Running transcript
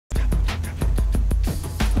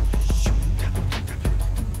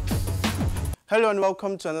Hello and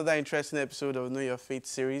welcome to another interesting episode of Know Your Faith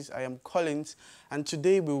series. I am Collins and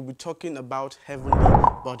today we will be talking about heavenly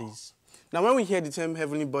bodies. Now when we hear the term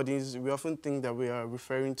heavenly bodies, we often think that we are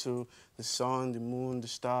referring to the sun, the moon, the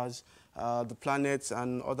stars, the planets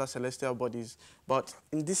and other celestial bodies. But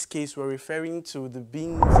in this case, we're referring to the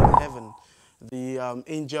beings in heaven, the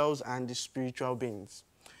angels and the spiritual beings.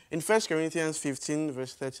 In 1 Corinthians 15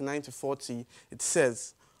 verse 39 to 40, it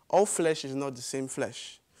says, "All flesh is not the same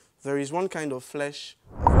flesh. There is one kind of flesh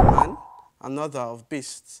of a man, another of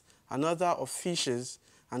beasts, another of fishes,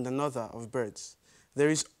 and another of birds.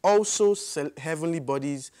 There is also heavenly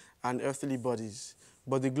bodies and earthly bodies,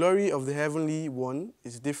 but the glory of the heavenly one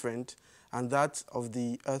is different, and that of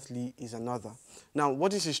the earthly is another." Now,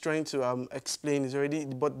 what this is trying to explain is already,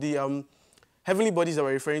 but the heavenly bodies that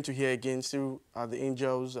we're referring to here again still are the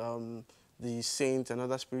angels, the saints, and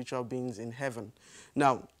other spiritual beings in heaven.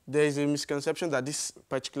 Now, there is a misconception that this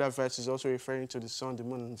particular verse is also referring to the sun, the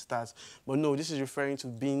moon, and stars. But no, this is referring to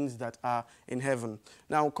beings that are in heaven.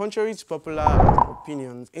 Now, contrary to popular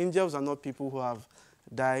opinions, angels are not people who have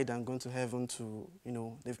died and gone to heaven to,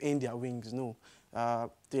 they've earned their wings. No.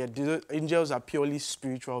 The angels are purely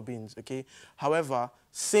spiritual beings, okay? However,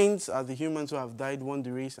 saints are the humans who have died, won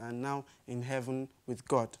the race, and now in heaven with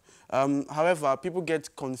God. However, people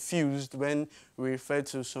get confused when we refer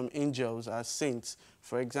to some angels as saints.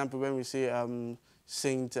 For example, when we say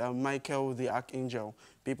Saint Michael the Archangel,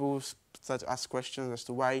 people start to ask questions as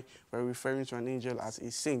to why we're referring to an angel as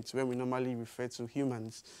a saint when we normally refer to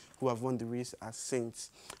humans who have won the race as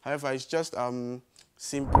saints. However, it's just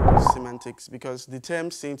simple semantics, because the term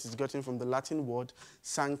saint is gotten from the Latin word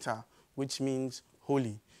sancta, which means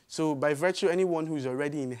holy. So by virtue, anyone who is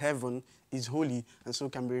already in heaven is holy and so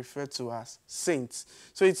can be referred to as saints.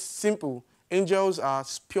 So it's simple. Angels are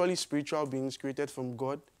purely spiritual beings created from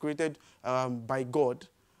God, created by God.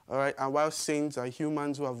 All right, and while saints are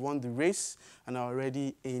humans who have won the race and are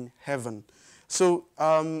already in heaven. So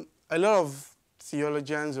a lot of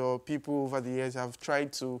theologians or people over the years have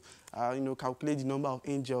tried to calculate the number of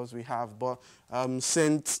angels we have, but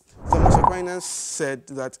St. Thomas Aquinas said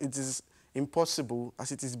that it is impossible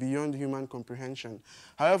as it is beyond human comprehension.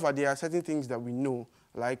 However, there are certain things that we know,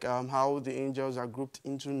 like how the angels are grouped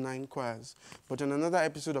into 9 choirs. But in another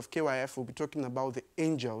episode of KYF, we'll be talking about the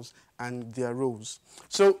angels and their roles.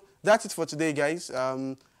 So that's it for today, guys.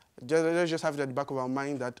 Let's just have it at the back of our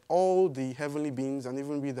mind that all the heavenly beings, and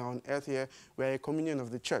even we that are on earth here, we're a communion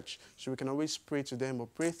of the church. So we can always pray to them or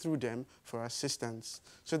pray through them for assistance.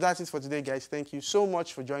 So that's it for today, guys. Thank you so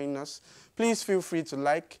much for joining us. Please feel free to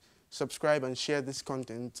like, subscribe, and share this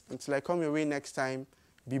content. Until I come your way next time,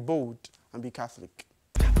 be bold and be Catholic.